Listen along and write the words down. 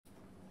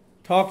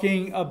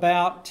talking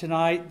about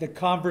tonight the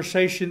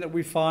conversation that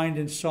we find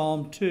in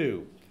Psalm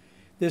 2.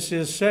 This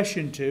is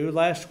session 2.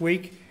 Last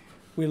week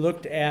we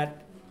looked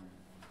at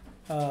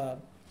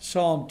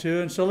Psalm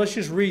 2, and so let's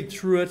just read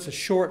through it. It's a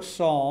short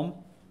psalm.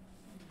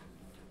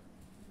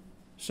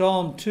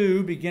 Psalm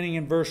 2, beginning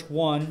in verse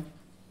 1.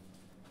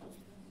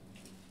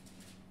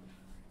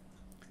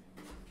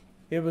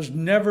 It was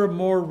never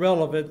more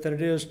relevant than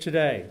it is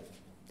today,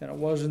 than it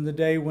was in the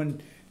day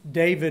when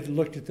David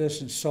looked at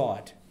this and saw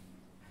it.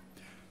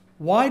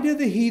 Why do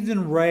the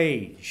heathen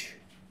rage,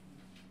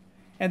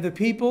 and the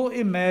people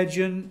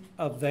imagine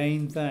a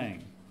vain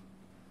thing?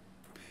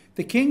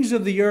 The kings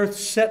of the earth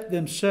set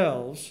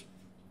themselves,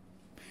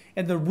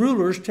 and the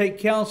rulers take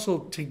counsel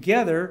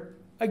together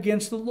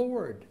against the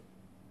Lord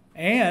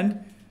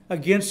and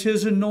against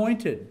his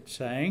anointed,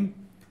 saying,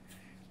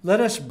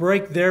 "Let us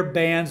break their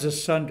bands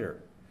asunder,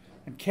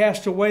 and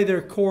cast away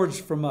their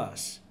cords from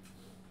us."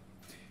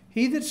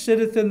 He that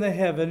sitteth in the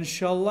heavens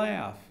shall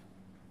laugh.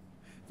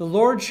 The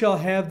Lord shall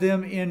have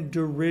them in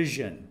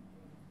derision.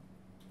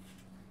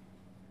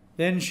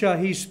 Then shall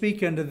he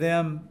speak unto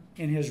them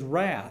in his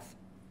wrath,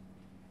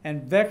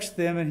 and vex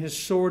them in his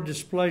sore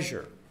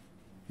displeasure.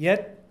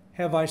 Yet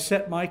have I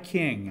set my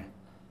king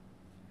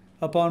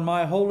upon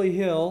my holy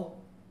hill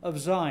of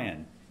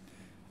Zion.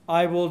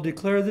 I will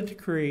declare the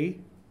decree.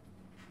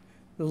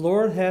 The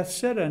Lord hath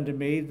said unto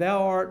me,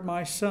 Thou art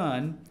my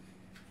son.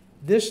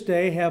 This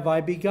day have I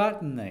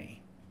begotten thee.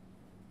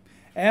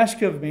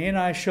 Ask of me, and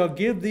I shall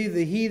give thee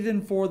the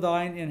heathen for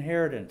thine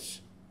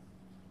inheritance,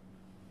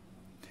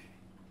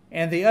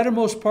 and the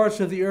uttermost parts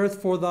of the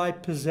earth for thy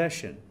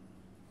possession.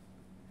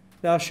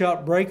 Thou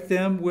shalt break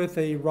them with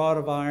a rod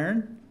of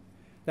iron.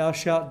 Thou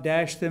shalt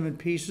dash them in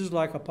pieces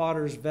like a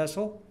potter's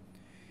vessel.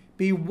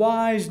 Be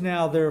wise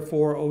now,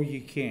 therefore, O ye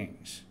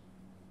kings.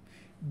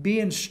 Be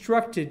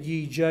instructed,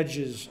 ye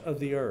judges of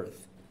the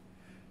earth.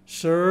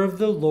 Serve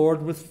the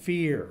Lord with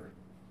fear,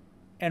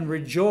 and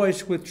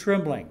rejoice with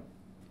trembling.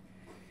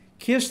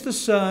 Kiss the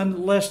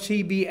Son, lest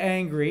he be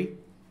angry,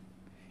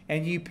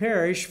 and ye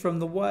perish from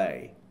the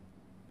way.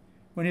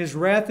 When his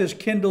wrath is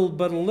kindled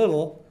but a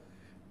little,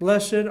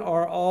 blessed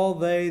are all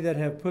they that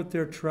have put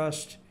their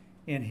trust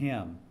in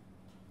him.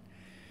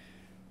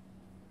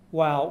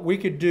 Wow, we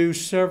could do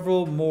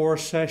several more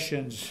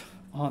sessions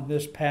on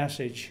this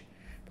passage,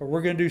 but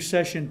we're going to do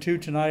session 2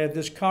 tonight of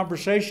this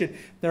conversation.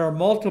 There are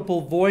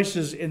multiple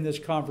voices in this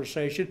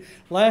conversation.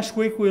 Last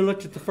week we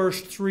looked at the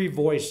first 3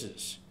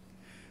 voices.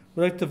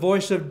 We looked at the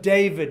voice of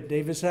David.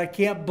 David said, I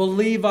can't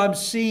believe I'm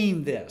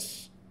seeing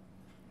this.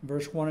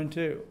 Verse 1 and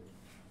 2.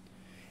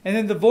 And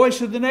then the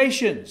voice of the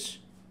nations.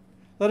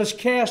 Let us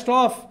cast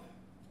off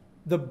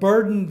the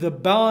burden, the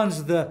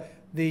bonds, the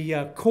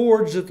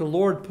cords that the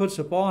Lord puts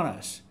upon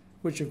us,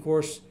 which of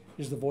course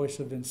is the voice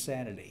of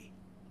insanity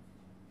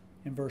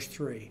in verse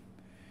 3.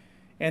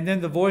 And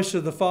then the voice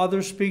of the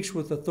Father speaks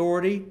with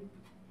authority.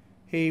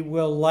 He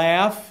will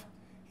laugh.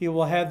 He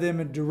will have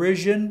them in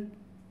derision.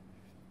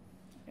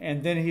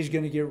 And then he's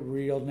going to get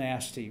real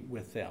nasty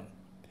with them.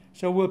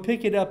 So we'll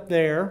pick it up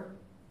there.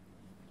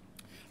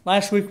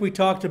 Last week we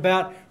talked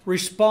about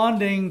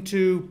responding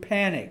to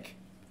panic.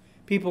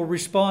 People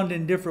respond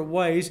in different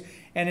ways.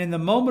 And in the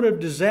moment of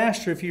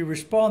disaster, if you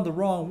respond the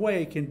wrong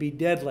way, it can be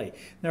deadly.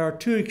 There are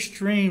 2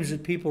 extremes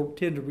that people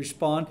tend to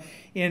respond.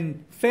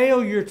 In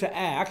failure to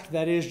act,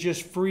 that is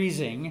just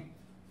freezing.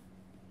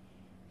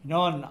 And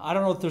I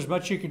don't know if there's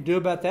much you can do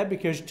about that,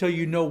 because until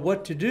you know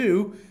what to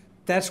do,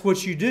 that's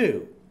what you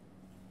do.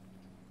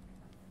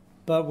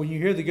 But when you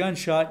hear the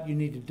gunshot, you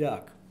need to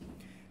duck.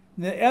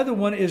 And the other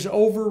one is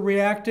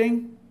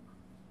overreacting.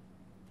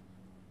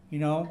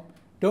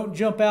 Don't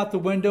jump out the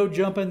window,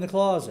 jump in the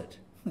closet.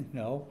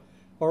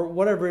 Or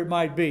whatever it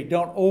might be.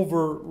 Don't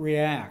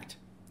overreact.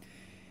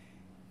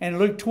 And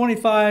Luke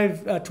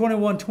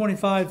 21,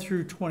 25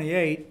 through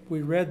 28,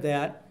 we read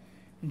that.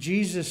 And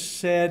Jesus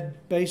said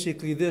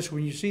basically this: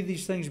 when you see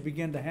these things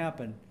begin to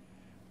happen,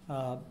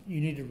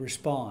 you need to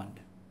respond.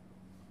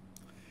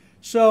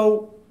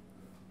 So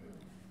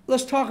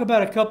let's talk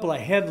about a couple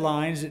of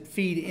headlines that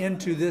feed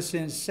into this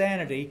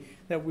insanity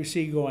that we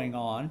see going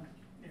on.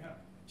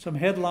 Some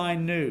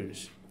headline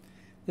news.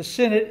 The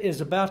Senate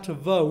is about to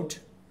vote,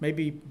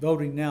 maybe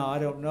voting now, I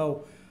don't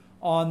know,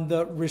 on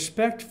the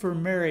Respect for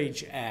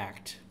Marriage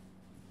Act.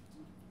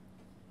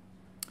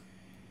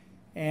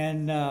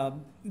 And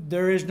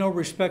there is no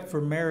respect for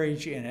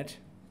marriage in it.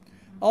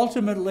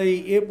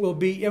 Ultimately, it will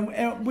be,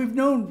 and we've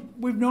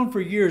known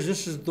for years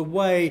this is the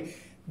way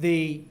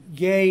the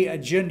gay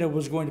agenda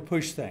was going to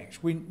push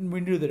things. We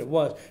knew that it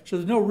was. So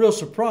there's no real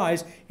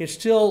surprise. It's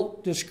still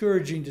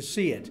discouraging to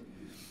see it.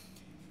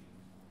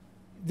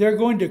 They're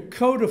going to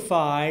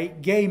codify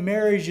gay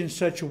marriage in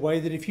such a way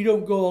that if you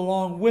don't go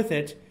along with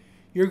it,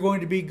 you're going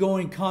to be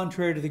going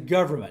contrary to the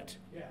government,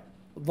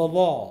 the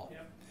law. Yeah.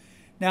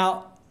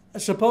 Now,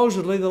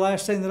 supposedly, the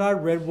last thing that I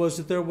read was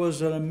that there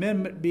was an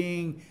amendment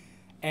being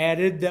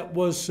added that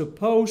was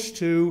supposed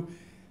to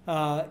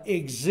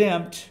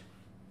exempt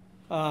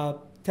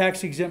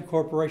tax-exempt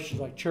corporations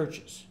like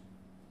churches.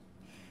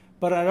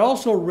 But I'd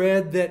also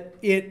read that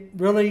it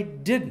really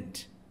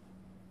didn't.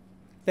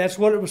 That's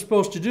what it was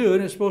supposed to do,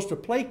 and it's supposed to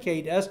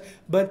placate us,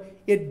 but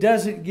it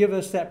doesn't give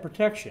us that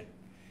protection.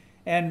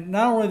 And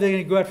not only are they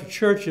going to go after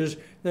churches,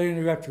 they're going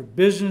to go after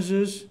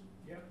businesses,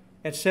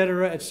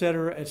 etc.,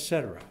 etc.,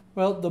 etc.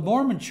 Well, the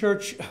Mormon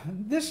Church,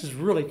 this is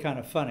really kind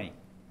of funny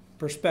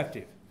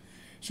perspective.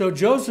 So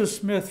Joseph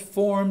Smith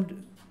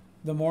formed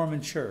the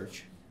Mormon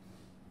Church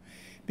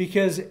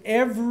because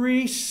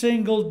every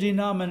single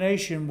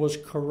denomination was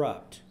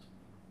corrupt.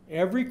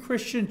 Every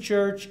Christian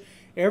church,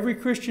 every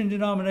Christian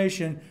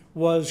denomination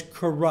was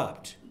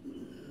corrupt.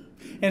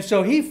 And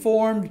so he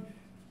formed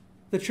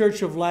the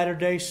Church of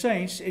Latter-day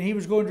Saints, and he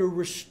was going to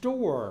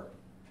restore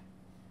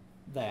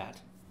that.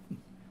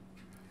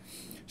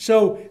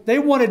 So they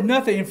wanted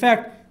nothing. In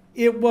fact,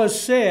 it was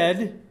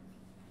said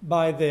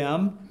by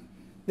them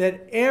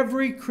that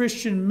every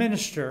Christian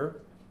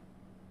minister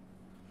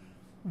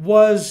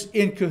was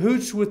in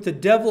cahoots with the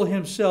devil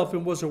himself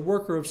and was a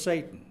worker of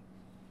Satan.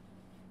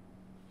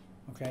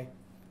 Okay?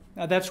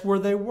 Now that's where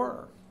they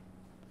were.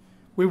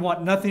 We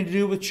want nothing to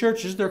do with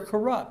churches. They're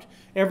corrupt.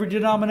 Every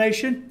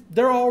denomination,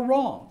 they're all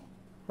wrong.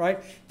 Right?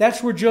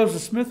 That's where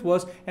Joseph Smith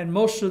was and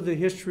most of the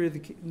history of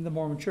the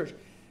Mormon Church.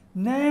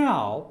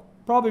 Now,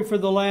 probably for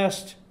the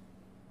last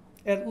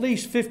at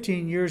least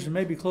 15 years and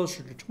maybe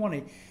closer to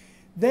 20,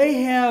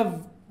 they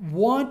have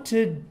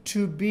wanted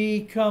to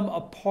become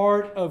a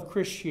part of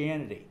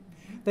Christianity.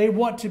 They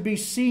want to be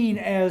seen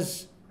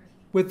as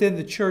within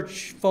the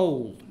church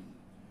fold,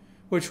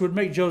 which would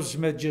make Joseph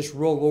Smith just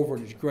roll over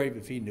in his grave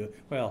if he knew it.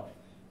 Well,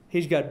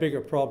 he's got bigger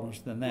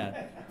problems than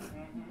that.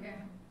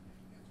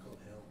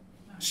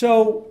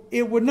 So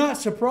it would not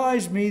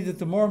surprise me that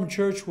the Mormon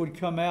Church would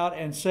come out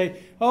and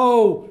say,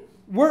 oh,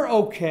 we're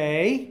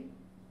okay.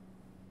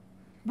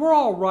 We're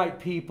all right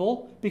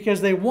people,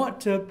 because they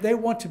want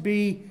to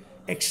be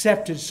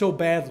accepted so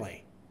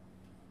badly.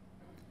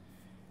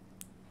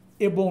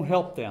 It won't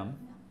help them.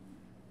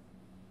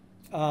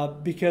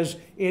 Because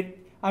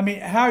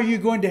how are you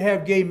going to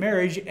have gay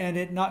marriage and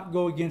it not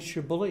go against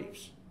your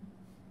beliefs?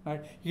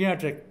 Right? You're going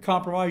to have to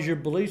compromise your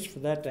beliefs for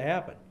that to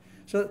happen.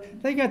 So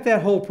they got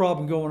that whole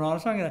problem going on.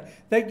 It's not going to.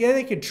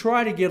 They could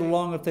try to get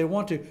along if they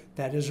want to.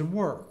 That doesn't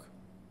work.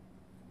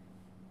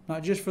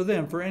 Not just for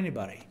them, for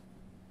anybody.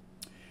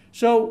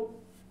 So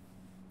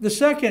the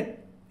second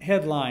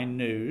headline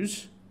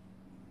news.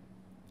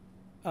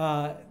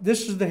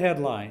 This is the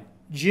headline: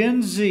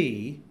 Gen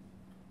Z.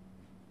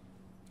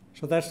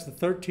 So that's the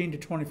 13 to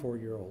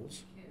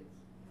 24-year-olds.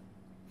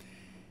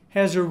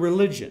 Has a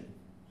religion.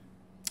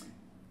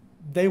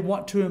 They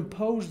want to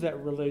impose that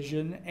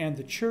religion, and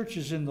the church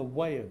is in the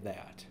way of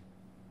that.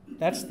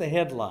 That's the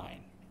headline.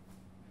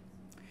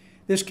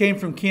 This came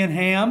from Ken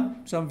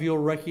Ham. Some of you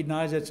will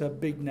recognize that's a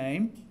big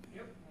name.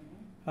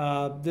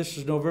 This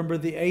is November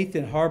the 8th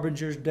in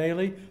Harbinger's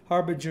Daily.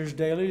 Harbinger's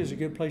Daily is a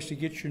good place to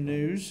get your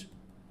news.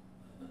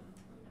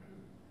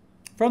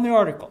 From the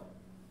article,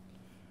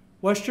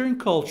 Western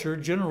culture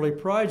generally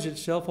prides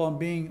itself on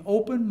being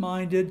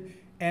open-minded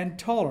and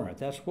tolerant.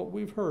 That's what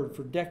we've heard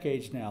for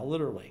decades now,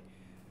 literally.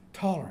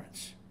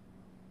 Tolerance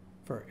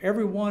for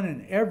everyone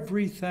and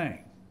everything.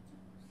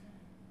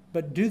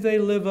 But do they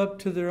live up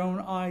to their own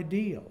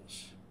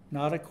ideals?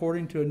 Not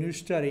according to a new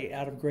study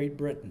out of Great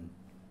Britain.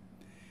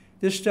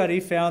 This study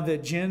found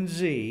that Gen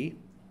Z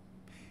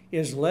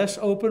is less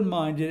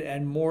open-minded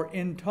and more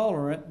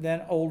intolerant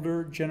than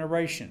older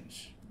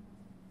generations.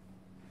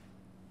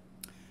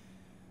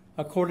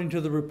 According to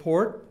the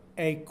report,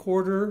 a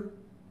quarter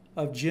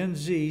of Gen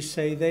Z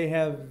say they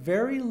have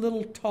very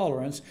little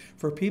tolerance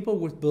for people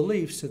with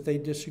beliefs that they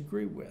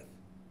disagree with.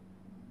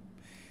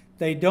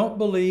 They don't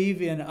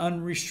believe in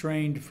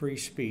unrestrained free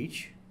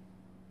speech.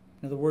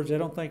 In other words, they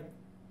don't think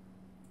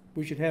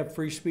we should have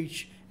free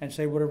speech and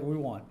say whatever we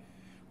want,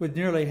 with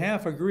nearly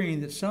half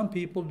agreeing that some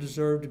people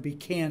deserve to be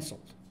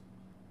canceled.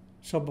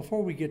 So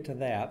before we get to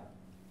that,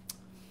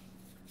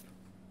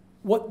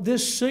 what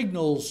this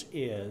signals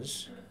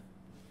is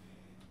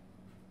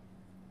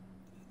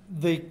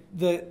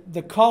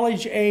the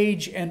college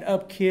age and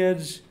up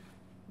kids,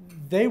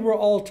 they were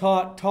all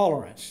taught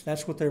tolerance.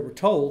 That's what they were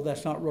told.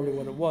 That's not really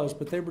what it was,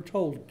 but they were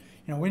told,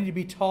 we need to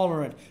be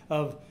tolerant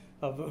of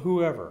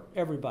whoever,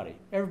 everybody.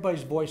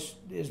 Everybody's voice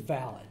is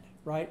valid,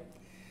 right?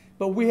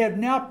 But we have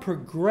now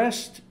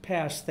progressed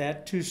past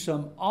that to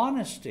some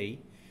honesty,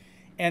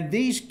 and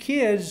these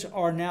kids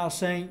are now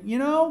saying, we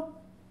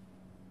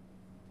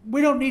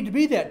don't need to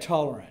be that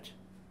tolerant.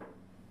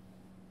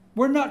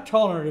 We're not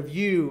tolerant of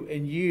you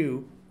and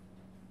you.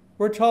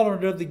 We're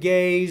tolerant of the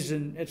gays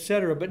and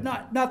etc., but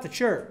not the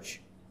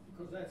church.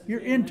 You're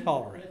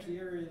intolerant. That's the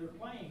area they're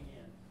playing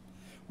in.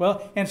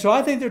 Well, and so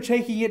I think they're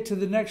taking it to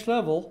the next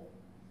level.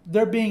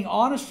 They're being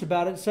honest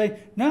about it and saying,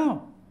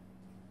 no,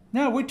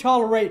 we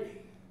tolerate,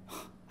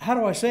 how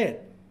do I say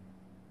it?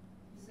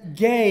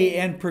 Gay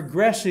and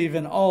progressive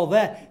and all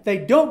that. They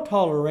don't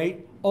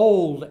tolerate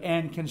old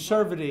and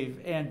conservative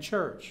and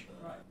church.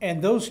 Right.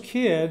 And those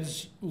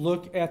kids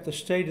look at the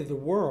state of the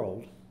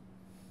world.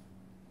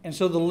 And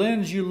so the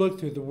lens you look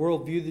through, the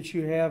worldview that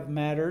you have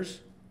matters.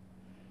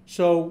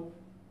 So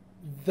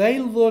they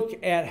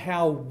look at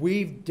how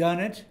we've done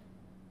it,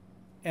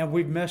 and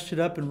we've messed it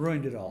up and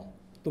ruined it all.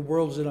 The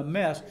world's in a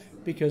mess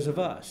because of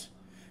us.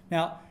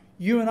 Now,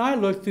 you and I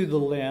look through the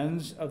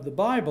lens of the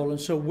Bible, and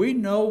so we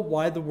know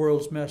why the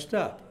world's messed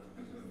up.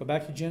 Go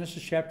back to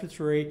Genesis chapter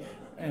 3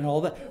 and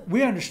all that.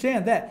 We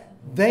understand that.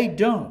 They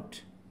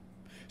don't.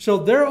 So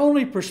their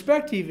only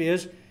perspective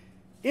is,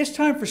 it's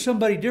time for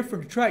somebody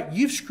different to try it.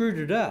 You've screwed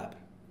it up.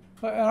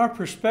 Our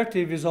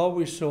perspective is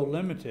always so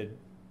limited.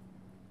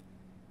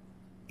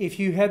 If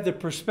you had the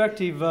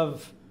perspective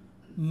of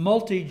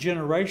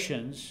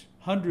multi-generations,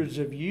 hundreds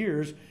of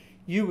years,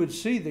 you would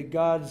see that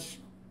God's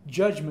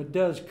judgment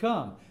does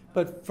come.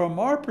 But from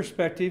our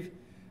perspective,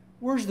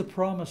 where's the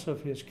promise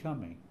of His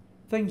coming?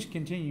 Things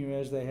continue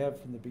as they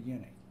have from the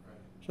beginning.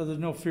 So there's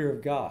no fear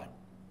of God.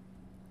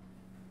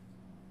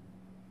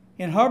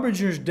 In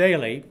Harbinger's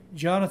Daily,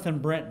 Jonathan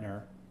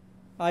Brentner,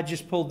 I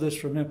just pulled this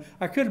from him.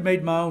 I could have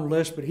made my own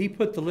list, but he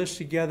put the list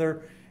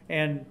together,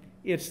 and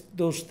it's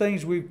those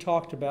things we've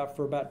talked about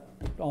for about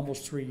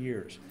almost 3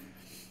 years.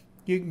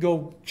 You can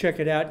go check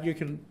it out. You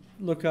can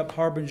look up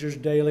Harbinger's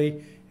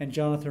Daily and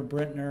Jonathan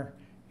Brentner,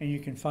 and you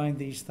can find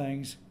these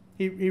things.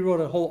 He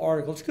wrote a whole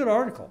article. It's a good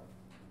article.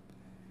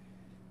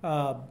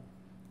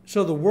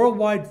 So the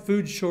worldwide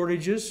food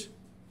shortages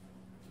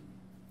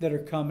that are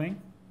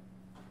coming,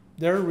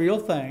 they're a real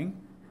thing.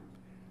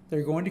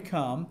 They're going to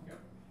come.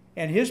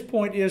 And his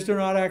point is they're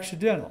not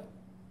accidental.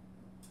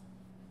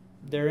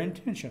 They're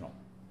intentional.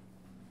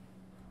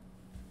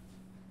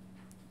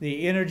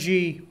 The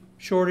energy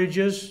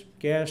shortages,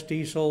 gas,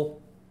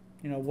 diesel,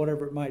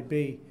 whatever it might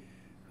be,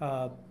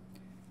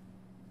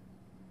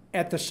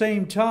 at the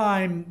same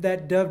time,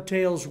 that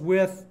dovetails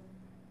with,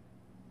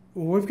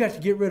 we've got to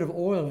get rid of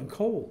oil and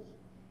coal.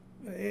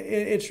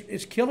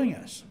 It's killing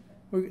us.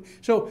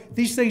 So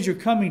these things are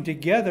coming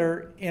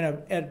together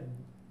at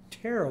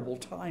terrible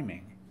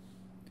timing.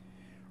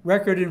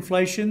 Record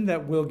inflation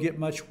that will get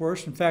much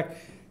worse. In fact,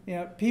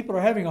 people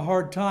are having a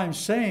hard time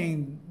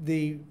saying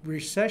the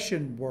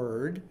recession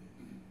word.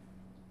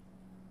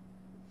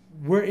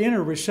 We're in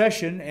a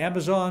recession.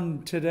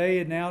 Amazon today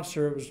announced,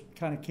 or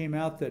came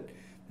out that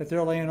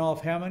they're laying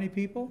off how many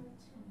people?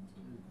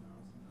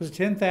 Was it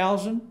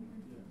 10,000?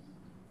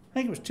 I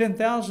think it was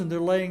 10,000 they're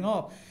laying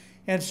off.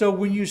 And so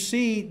when you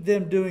see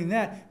them doing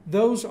that,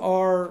 those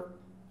are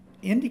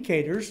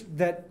indicators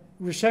that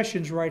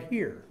recession's right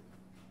here.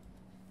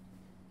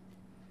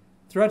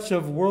 Threats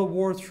of World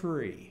War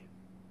III.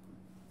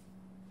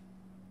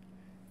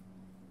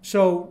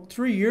 So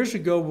 3 years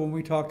ago when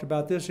we talked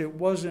about this, it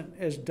wasn't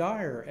as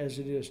dire as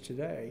it is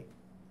today.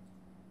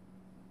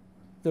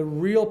 The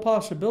real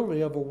possibility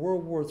of a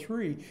World War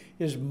III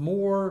is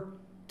more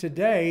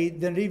today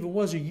than it even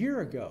was a year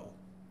ago.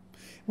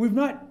 We've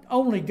not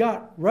only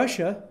got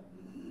Russia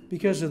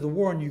because of the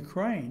war in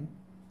Ukraine,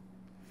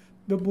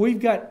 but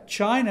we've got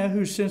China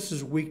who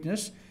senses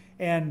weakness,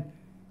 and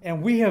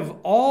we're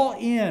all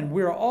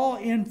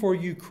in for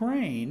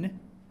Ukraine,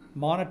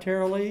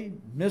 monetarily,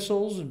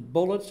 missiles and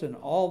bullets and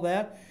all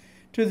that,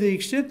 to the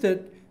extent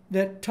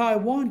that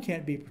Taiwan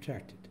can't be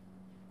protected.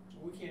 So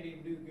we can't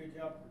even do a good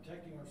job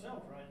protecting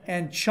ourselves right now.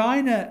 And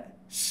China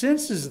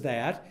senses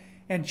that,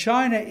 and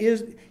China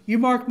is, you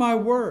mark my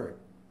word,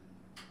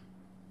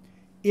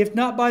 if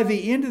not by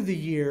the end of the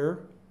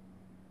year,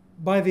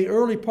 by the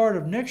early part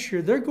of next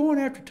year, they're going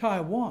after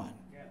Taiwan.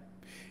 Yeah.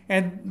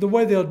 And the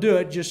way they'll do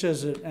it, just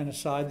as an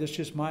aside, that's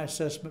just my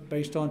assessment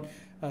based on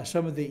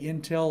some of the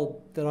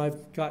intel that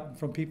I've gotten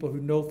from people who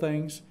know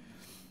things.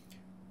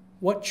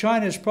 What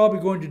China is probably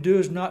going to do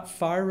is not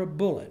fire a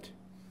bullet.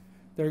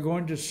 They're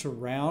going to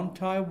surround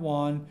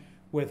Taiwan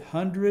with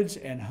hundreds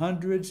and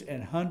hundreds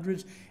and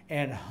hundreds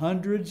and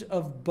hundreds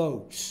of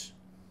boats.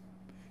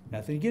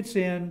 Nothing gets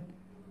in,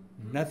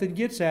 nothing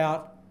gets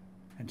out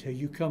until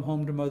you come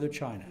home to Mother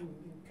China. You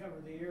can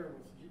cover the air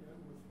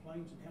with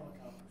planes and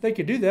helicopters. They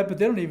could do that, but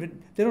they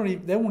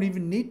won't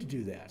even need to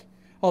do that.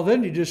 All they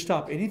need to do is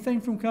stop anything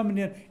from coming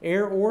in,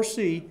 air or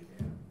sea,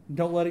 and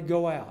don't let it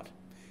go out.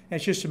 And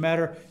it's just a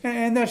matter,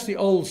 and that's the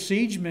old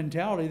siege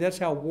mentality. That's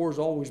how war's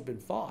always been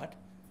fought.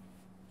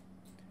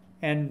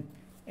 And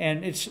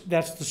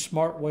that's the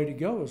smart way to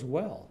go as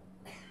well.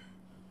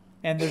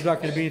 And there's not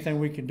going to be anything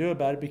we can do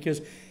about it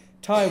because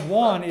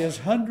Taiwan is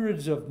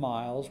hundreds of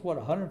miles,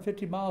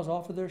 150 miles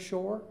off of their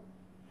shore?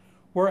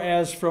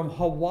 Whereas from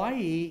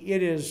Hawaii,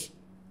 it is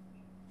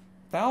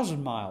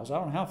 1,000 miles. I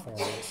don't know how far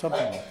it is,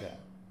 something like that.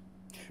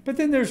 But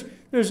then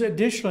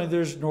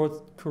there's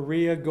North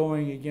Korea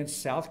going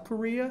against South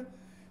Korea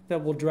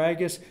that will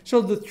drag us.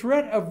 So the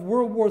threat of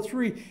World War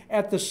III,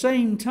 at the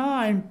same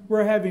time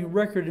we're having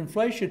record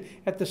inflation,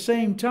 at the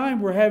same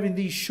time we're having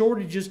these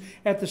shortages,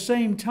 at the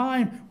same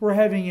time we're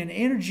having an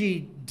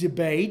energy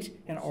debate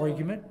and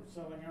argument.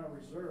 We're selling our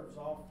reserves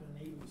off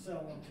and even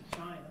selling them to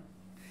China.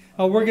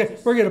 Oh, we're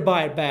going to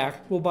buy it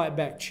back. We'll buy it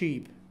back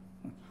cheap.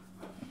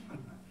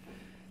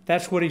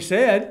 That's what he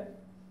said.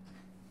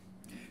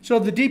 So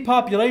the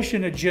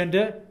depopulation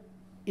agenda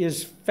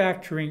is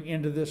factoring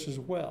into this as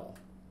well.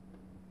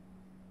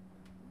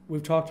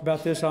 We've talked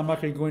about this. I'm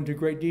not going to go into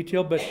great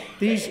detail, but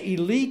these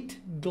elite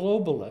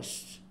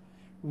globalists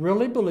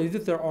really believe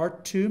that there are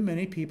too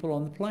many people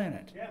on the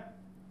planet. Yeah.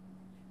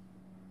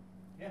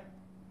 Yeah.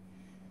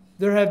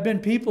 There have been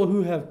people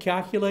who have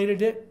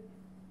calculated it,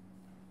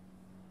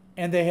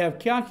 and they have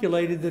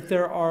calculated that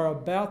there are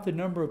about the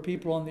number of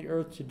people on the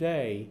earth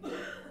today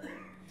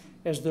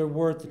as there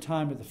were at the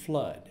time of the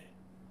flood.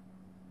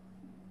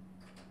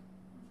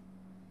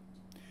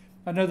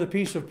 Another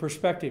piece of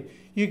perspective.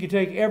 You could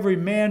take every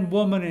man,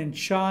 woman, and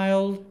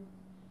child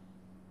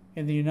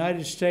in the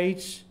United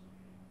States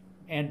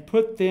and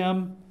put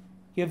them,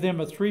 give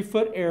them a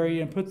 3-foot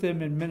area and put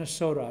them in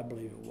Minnesota, I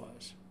believe it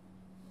was.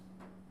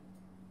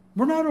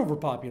 We're not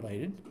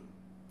overpopulated.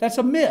 That's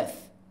a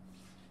myth.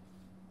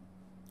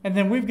 And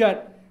then we've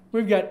got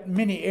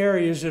many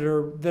areas that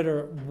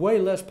are way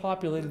less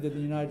populated than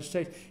the United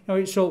States.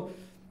 So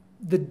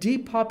the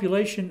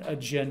depopulation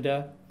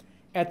agenda,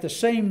 at the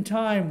same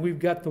time we've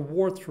got the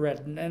war threat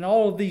and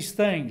all of these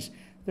things,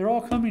 they're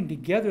all coming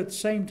together at the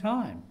same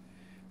time.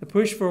 The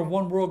push for a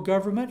one world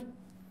government,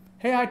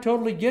 hey, I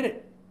totally get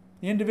it.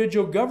 The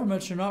individual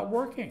governments are not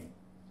working.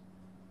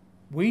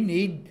 We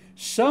need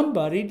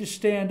somebody to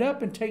stand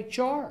up and take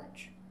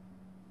charge.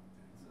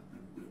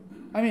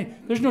 I mean,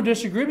 there's no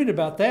disagreement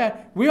about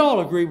that. We all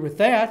agree with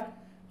that.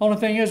 Only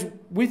thing is,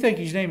 we think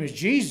his name is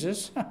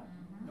Jesus.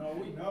 No,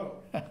 we know.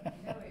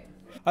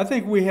 I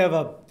think we have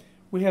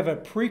a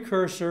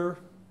precursor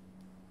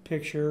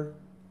picture,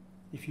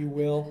 if you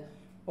will,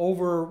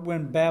 over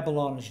when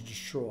Babylon is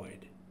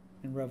destroyed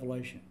in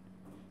Revelation.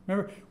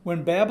 Remember,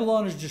 when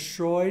Babylon is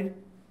destroyed,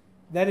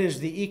 that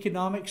is the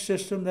economic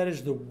system, that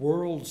is the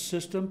world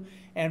system.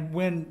 And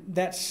when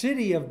that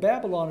city of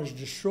Babylon is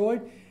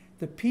destroyed,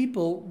 the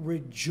people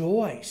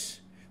rejoice.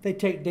 They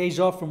take days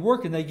off from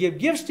work and they give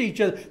gifts to each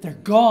other. They're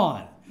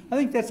gone. I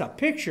think that's a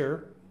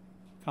picture,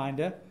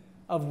 kind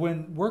of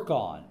when we're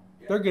gone.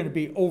 They're going to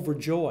be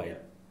overjoyed.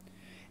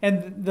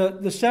 And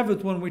the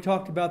seventh one, we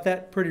talked about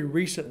that pretty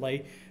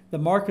recently, the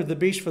mark of the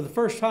beast, for the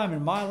first time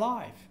in my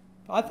life.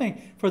 I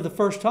think for the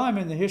first time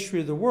in the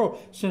history of the world,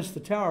 since the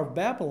Tower of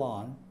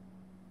Babylon,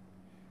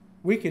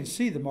 we can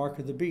see the mark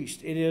of the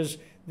beast. It is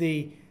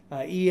the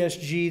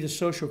ESG, the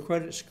social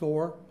credit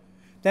score.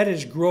 That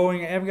is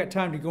growing. I haven't got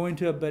time to go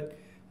into it, but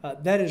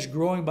that is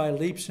growing by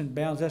leaps and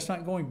bounds. That's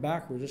not going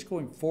backwards. It's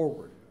going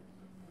forward.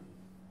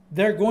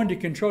 They're going to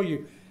control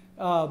you.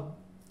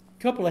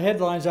 Couple of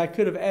headlines. I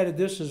could have added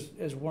this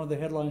as one of the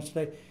headlines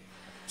today.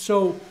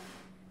 So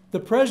the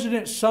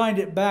president signed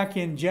it back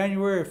in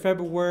January or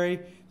February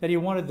that he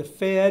wanted the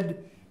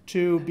Fed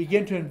to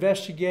begin to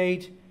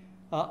investigate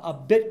a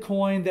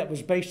Bitcoin that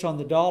was based on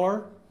the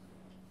dollar.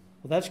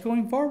 Well, that's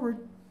going forward.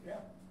 Yeah.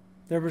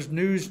 There was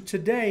news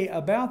today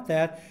about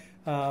that.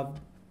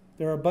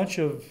 There are a bunch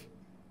of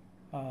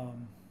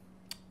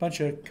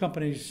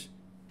companies,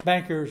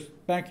 bankers,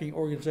 banking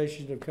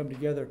organizations that have come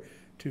together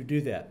to do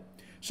that.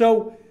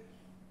 So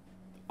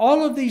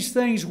all of these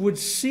things would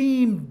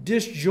seem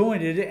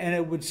disjointed, and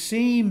it would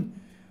seem,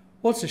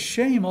 well, it's a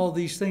shame all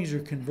these things are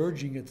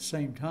converging at the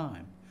same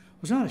time.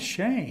 Well, it's not a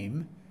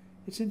shame,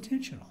 it's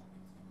intentional.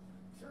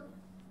 Sure.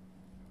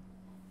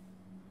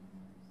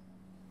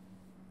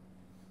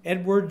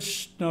 Edward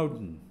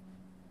Snowden.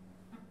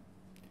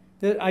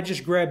 I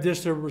just grabbed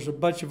this. There was a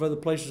bunch of other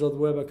places on the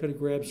web I could have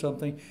grabbed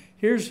something.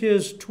 Here's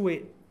his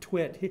twit.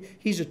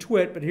 He's a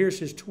twit, but here's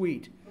his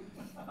tweet.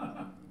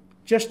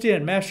 Just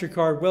in,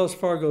 MasterCard, Wells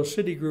Fargo,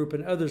 Citigroup,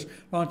 and others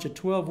launch a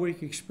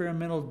 12-week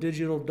experimental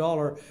digital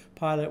dollar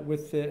pilot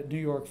with the New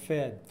York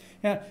Fed.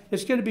 Now,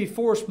 it's going to be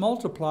force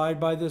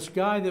multiplied by this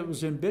guy that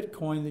was in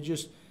Bitcoin that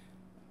just,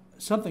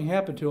 something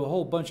happened to a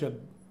whole bunch of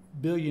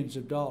billions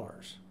of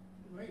dollars.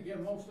 We can give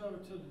most of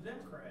it to the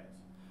Democrats.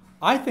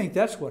 I think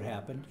that's what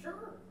happened.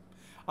 Sure.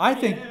 I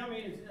think...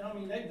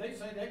 they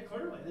say that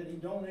clearly, that he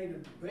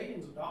donated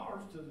billions of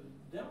dollars to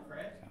the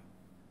Democrats.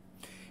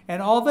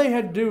 And all they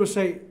had to do was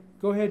say,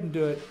 go ahead and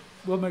do it.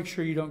 We'll make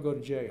sure you don't go to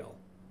jail.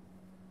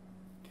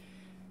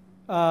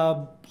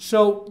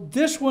 So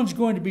this one's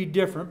going to be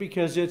different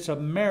because it's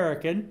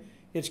American.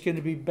 It's going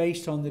to be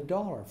based on the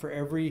dollar. For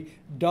every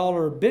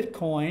dollar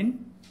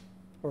Bitcoin,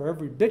 or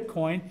every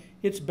Bitcoin,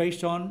 it's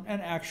based on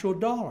an actual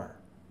dollar.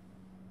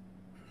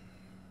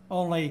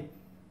 Only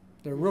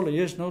there really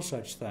is no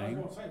such thing.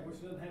 I was going to say,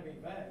 which doesn't have any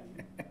value.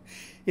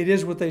 It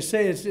is what they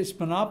say. It's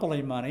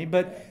monopoly money,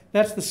 but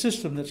that's the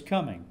system that's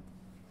coming.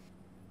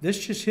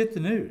 This just hit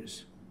the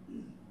news.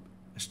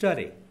 A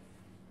study.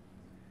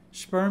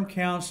 Sperm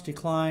counts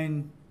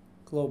decline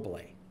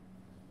globally.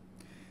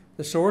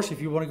 The source,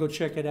 if you want to go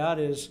check it out,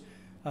 is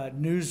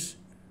Newsman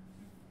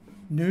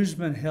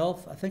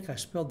Health. I think I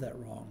spelled that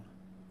wrong.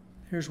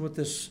 Here's what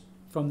this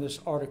from this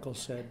article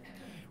said.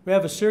 We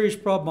have a serious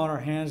problem on our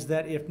hands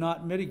that, if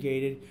not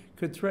mitigated,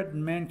 could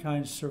threaten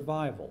mankind's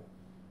survival.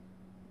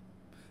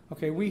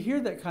 Okay, we hear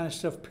that kind of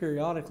stuff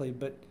periodically,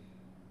 but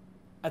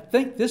I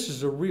think this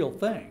is a real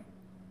thing.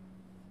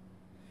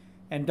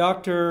 And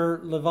Dr.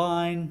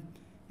 Levine,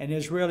 an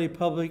Israeli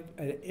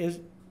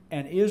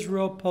an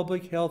Israel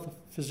public health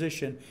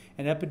physician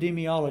and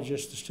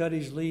epidemiologist, the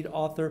study's lead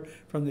author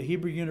from the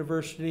Hebrew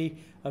University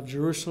of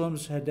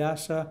Jerusalem's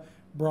Hadassah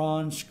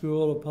Braun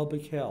School of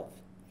Public Health.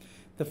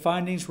 The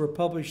findings were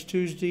published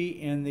Tuesday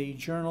in the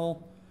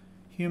journal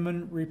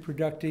Human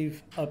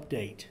Reproductive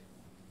Update.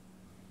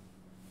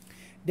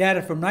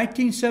 Data from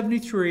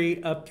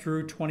 1973 up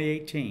through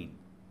 2018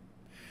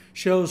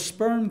 shows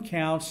sperm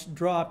counts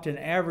dropped an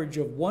average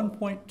of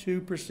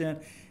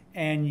 1.2%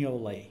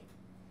 annually.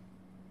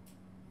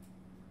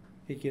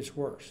 It gets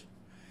worse.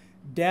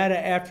 Data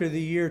after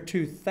the year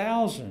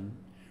 2000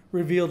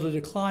 revealed a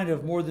decline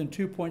of more than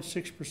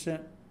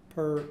 2.6%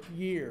 per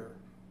year.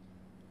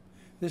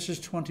 This is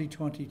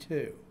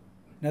 2022.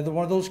 Another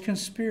one of those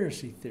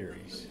conspiracy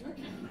theories.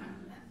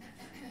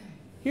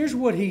 Here's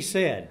what he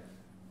said.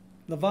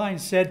 Levine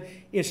said,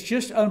 "It's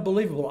just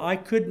unbelievable. I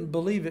couldn't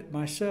believe it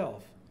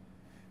myself."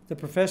 The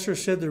professor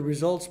said the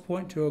results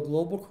point to a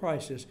global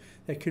crisis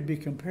that could be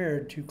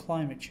compared to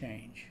climate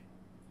change.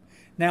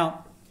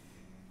 Now,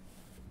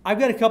 I've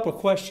got a couple of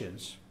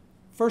questions.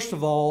 First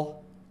of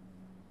all,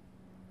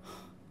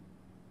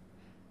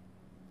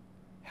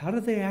 how do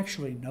they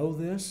actually know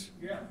this?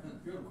 Yeah,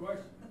 good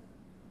question.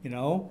 You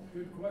know?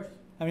 Good question.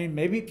 I mean,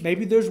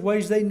 maybe there's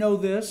ways they know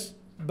this,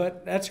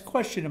 but that's a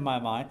question in my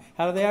mind.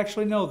 How do they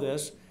actually know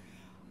this?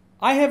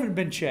 I haven't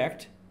been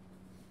checked,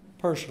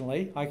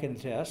 personally, I can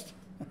attest.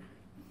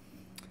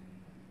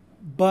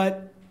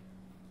 But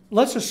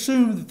let's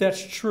assume that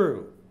that's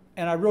true,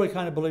 and I really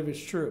kind of believe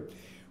it's true.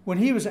 When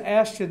he was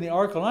asked in the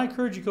article, and I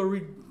encourage you to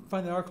go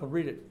find the article and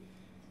read it,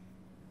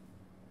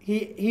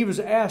 he was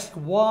asked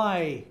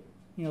why,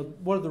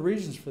 what are the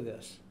reasons for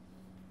this?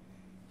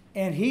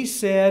 And he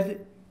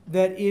said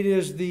that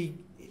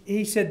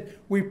he said,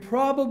 we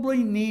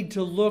probably need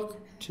to look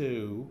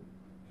to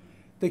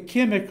the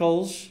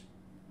chemicals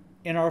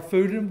in our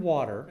food and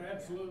water.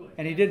 Absolutely.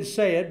 And he didn't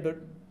say it,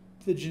 but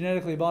the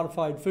genetically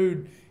modified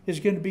food is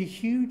going to be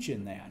huge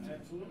in that.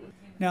 Absolutely.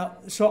 Now,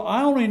 so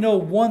I only know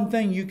one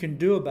thing you can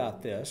do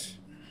about this.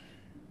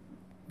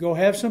 Go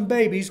have some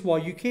babies while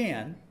you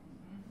can.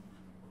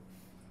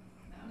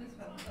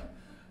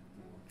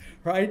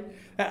 Right?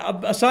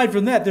 Aside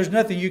from that, there's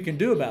nothing you can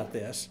do about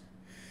this.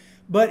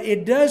 But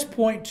it does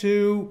point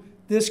to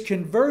this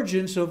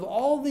convergence of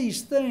all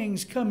these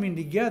things coming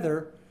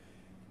together.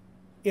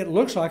 It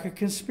looks like a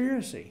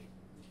conspiracy.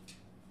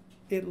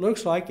 It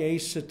looks like a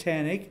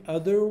satanic,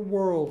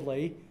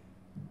 otherworldly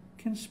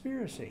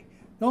conspiracy.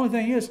 The only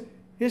thing is,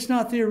 it's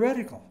not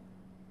theoretical.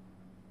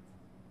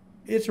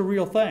 It's a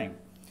real thing.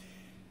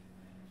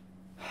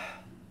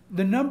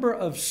 The number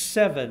of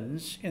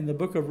sevens in the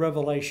book of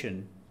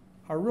Revelation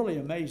are really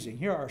amazing.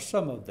 Here are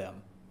some of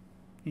them.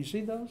 You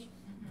see those?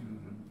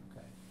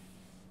 Okay.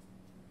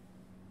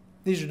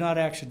 These are not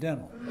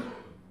accidental.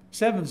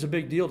 Seven's a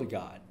big deal to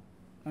God.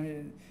 I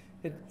mean,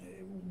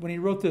 when he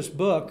wrote this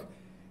book,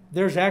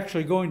 there's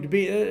actually going to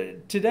be,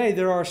 today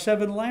there are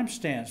 7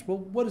 lampstands. Well,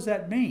 what does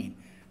that mean?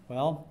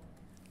 Well,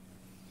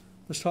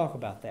 let's talk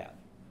about that.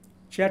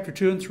 Chapter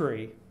 2 and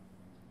 3.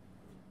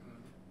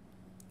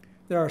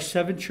 There are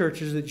 7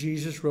 churches that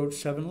Jesus wrote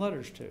 7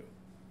 letters to.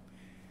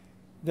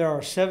 There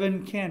are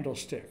 7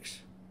 candlesticks.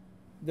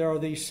 There are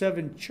these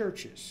 7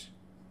 churches.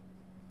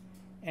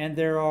 And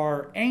there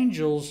are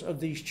angels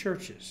of these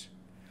churches.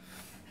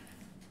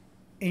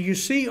 And you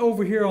see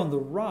over here on the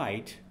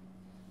right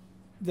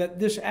that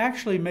this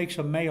actually makes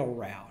a mail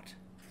route.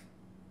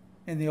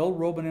 In the old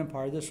Roman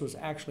Empire, this was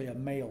actually a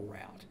mail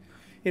route.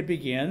 It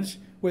begins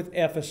with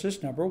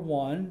Ephesus, number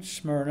 1,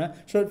 Smyrna.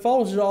 So it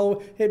follows it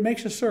all, it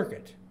makes a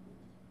circuit.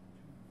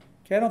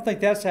 Okay, I don't think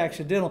that's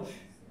accidental.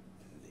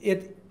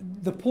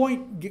 The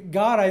point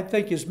God, I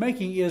think, is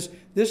making is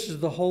this is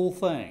the whole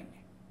thing.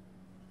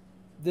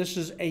 This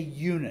is a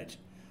unit.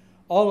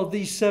 All of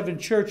these 7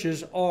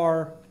 churches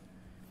are,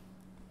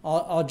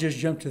 I'll just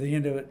jump to the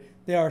end of it.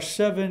 There are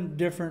 7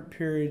 different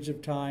periods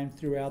of time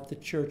throughout the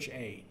church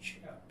age.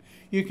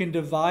 You can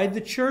divide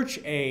the church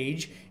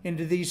age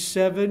into these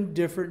 7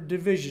 different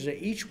divisions.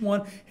 Each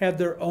one have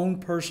their own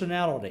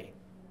personality,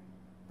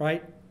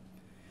 right?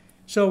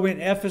 So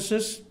in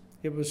Ephesus,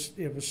 it was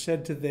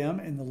said to them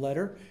in the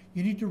letter,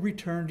 you need to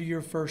return to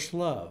your first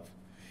love.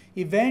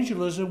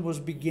 Evangelism was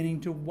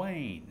beginning to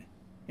wane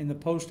in the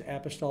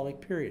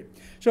post-apostolic period.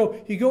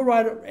 So you go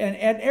right, and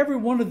at every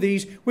one of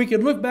these, we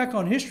can look back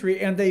on history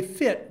and they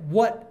fit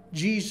what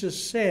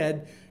Jesus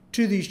said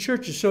to these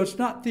churches. So it's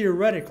not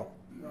theoretical.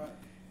 Right.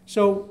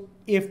 So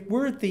if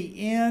we're at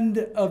the end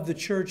of the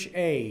church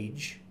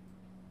age,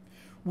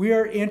 we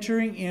are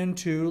entering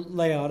into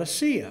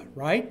Laodicea,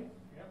 right?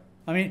 Yep.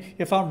 I mean,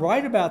 if I'm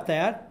right about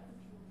that,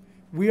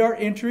 we are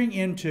entering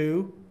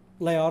into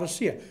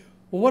Laodicea.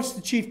 Well, what's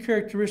the chief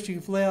characteristic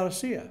of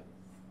Laodicea?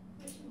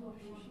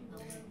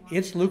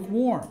 It's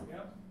lukewarm.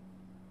 Yep.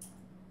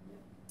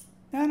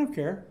 I don't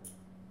care.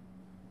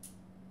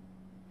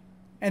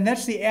 And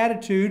that's the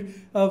attitude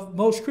of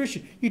most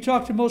Christians. You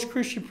talk to most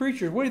Christian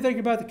preachers, what do you think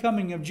about the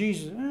coming of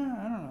Jesus? I don't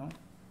know.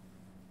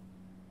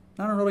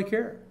 I don't really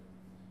care.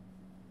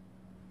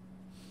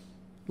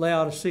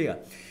 Laodicea.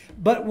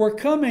 But we're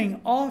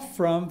coming off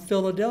from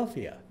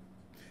Philadelphia.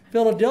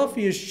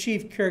 Philadelphia's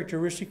chief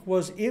characteristic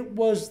was it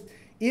was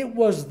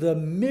the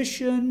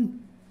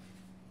mission.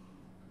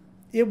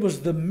 It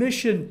was the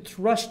mission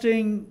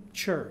thrusting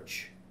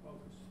church.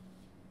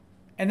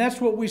 And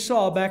that's what we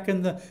saw back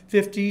in the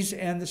 50s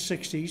and the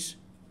 60s.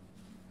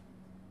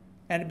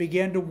 And it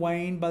began to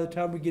wane by the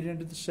time we get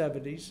into the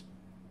 70s.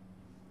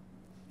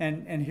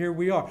 And here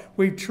we are.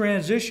 We've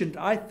transitioned,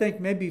 I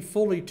think, maybe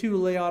fully to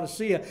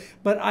Laodicea.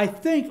 But I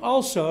think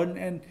also,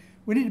 and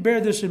we need to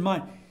bear this in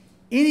mind,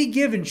 any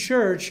given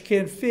church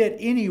can fit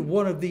any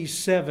one of these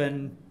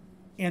 7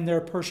 in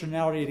their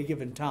personality at a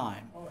given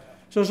time.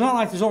 So it's not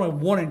like there's only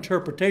one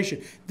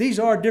interpretation. These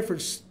are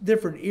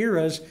different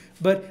eras,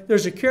 but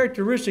there's a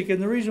characteristic,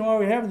 and the reason why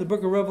we have in the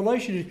book of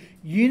Revelation is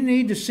you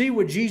need to see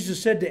what Jesus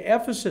said to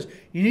Ephesus.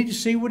 You need to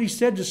see what he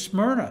said to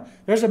Smyrna.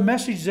 There's a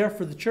message there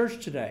for the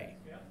church today.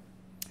 Yeah.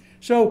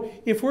 So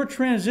if we're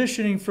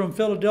transitioning from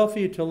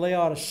Philadelphia to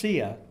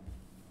Laodicea,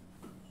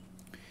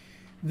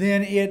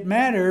 then it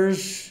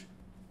matters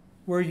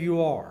where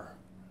you are.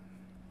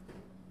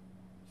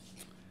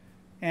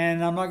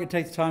 And I'm not going to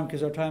take the time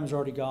because our time is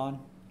already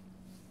gone.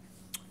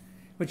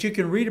 But you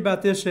can read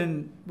about this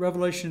in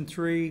Revelation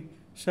 3,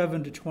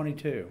 7 to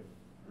 22.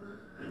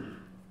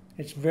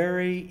 It's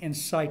very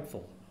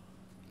insightful.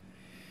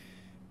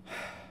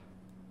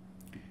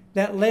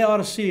 That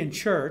Laodicean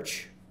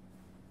church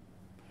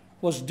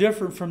was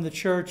different from the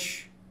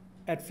church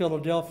at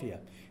Philadelphia.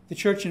 The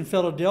church in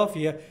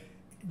Philadelphia,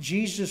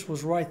 Jesus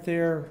was right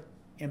there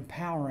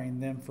empowering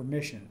them for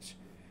missions.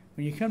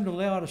 When you come to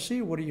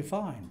Laodicea, what do you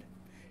find?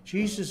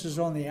 Jesus is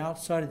on the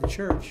outside of the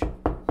church,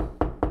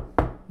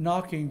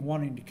 knocking,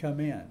 wanting to come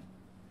in.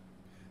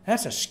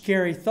 That's a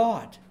scary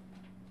thought.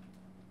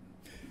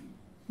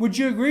 Would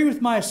you agree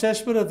with my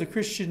assessment of the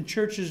Christian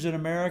churches in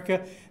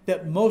America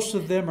that most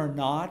of them are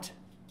not?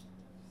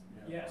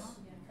 Yes,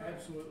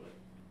 absolutely.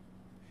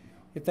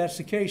 If that's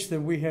the case,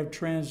 then we have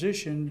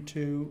transitioned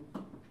to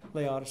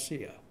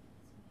Laodicea.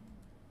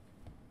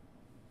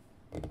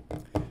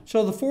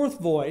 So the fourth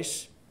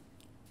voice,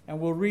 and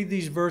we'll read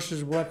these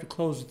verses, we'll have to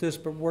close with this,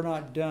 but we're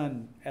not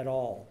done at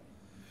all.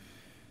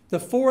 The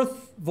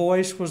fourth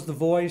voice was the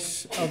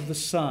voice of the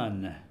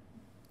Son,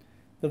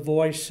 the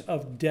voice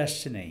of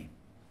destiny.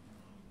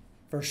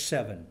 Verse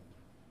 7.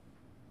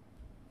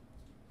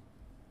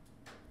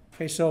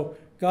 Okay, so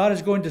God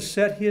is going to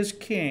set his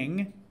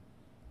king,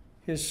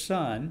 his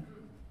Son.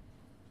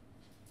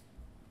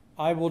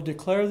 I will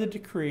declare the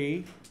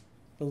decree.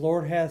 The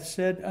Lord hath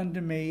said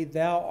unto me,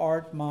 Thou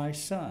art my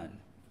Son.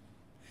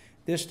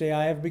 This day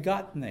I have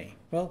begotten thee.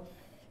 Well,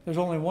 there's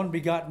only one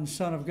begotten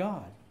Son of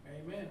God.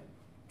 Amen.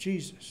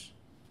 Jesus.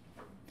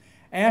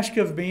 Ask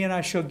of me, and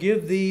I shall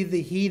give thee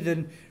the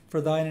heathen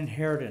for thine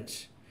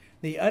inheritance,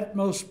 the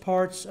utmost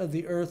parts of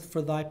the earth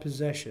for thy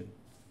possession.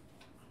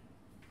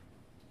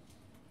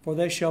 For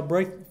thou shalt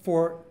break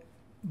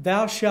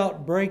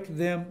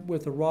them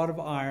with a rod of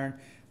iron,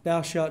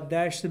 thou shalt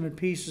dash them in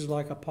pieces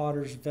like a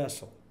potter's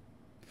vessel.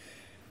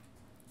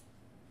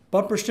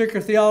 Bumper sticker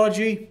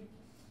theology.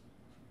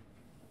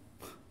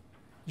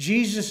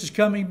 Jesus is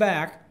coming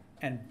back,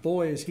 and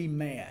boy is he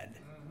mad.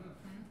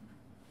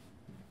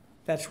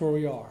 That's where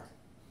we are.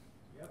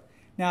 Yep.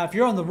 Now, if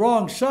you're on the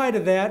wrong side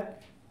of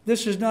that,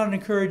 this is not an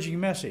encouraging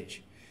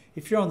message.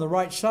 If you're on the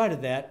right side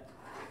of that,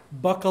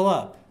 buckle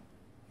up.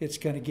 It's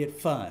going to get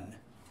fun.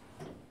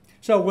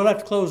 So we'll have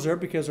to close there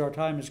because our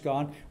time is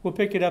gone. We'll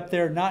pick it up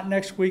there not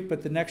next week,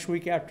 but the next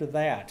week after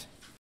that.